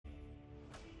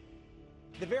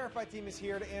The Verify team is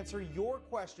here to answer your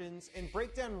questions and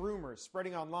break down rumors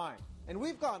spreading online. And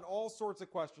we've gotten all sorts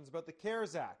of questions about the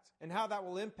CARES Act and how that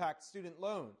will impact student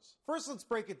loans. First, let's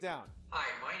break it down. Hi,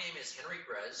 my name is Henry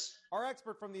Grez. Our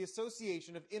expert from the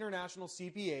Association of International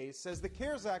CPAs says the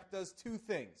CARES Act does two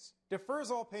things: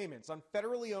 defers all payments on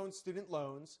federally owned student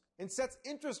loans and sets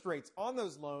interest rates on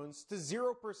those loans to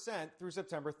 0% through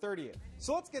September 30th.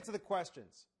 So let's get to the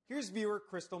questions. Here's viewer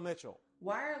Crystal Mitchell.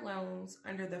 Why are loans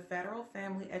under the Federal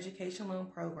Family Education Loan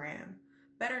Program,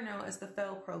 better known as the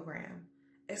FFEL program,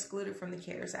 excluded from the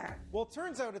CARES Act? Well, it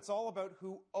turns out it's all about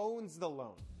who owns the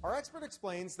loan. Our expert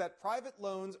explains that private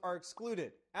loans are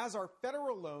excluded, as are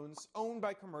federal loans owned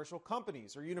by commercial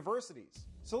companies or universities.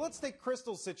 So let's take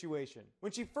Crystal's situation.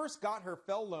 When she first got her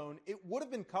FFEL loan, it would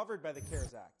have been covered by the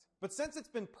CARES Act. But since it's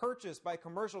been purchased by a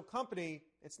commercial company,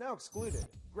 it's now excluded.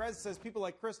 Grez says people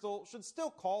like Crystal should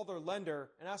still call their lender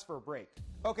and ask for a break.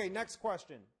 Okay, next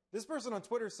question. This person on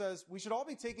Twitter says we should all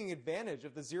be taking advantage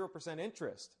of the 0%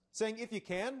 interest, saying if you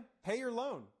can, pay your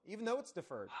loan, even though it's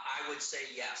deferred. I would say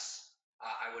yes.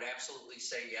 I would absolutely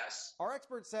say yes. Our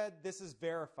expert said this is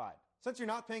verified. Since you're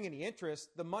not paying any interest,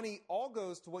 the money all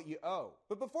goes to what you owe.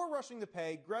 But before rushing to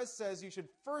pay, Grez says you should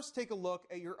first take a look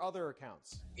at your other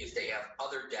accounts. If they have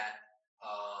other debt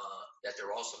that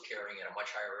they're also carrying at a much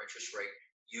higher interest rate,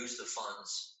 use the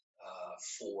funds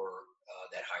for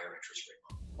that higher interest rate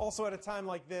loan. Also, at a time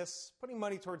like this, putting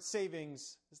money towards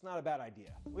savings is not a bad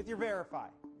idea. With your Verify,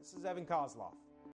 this is Evan Kozlov.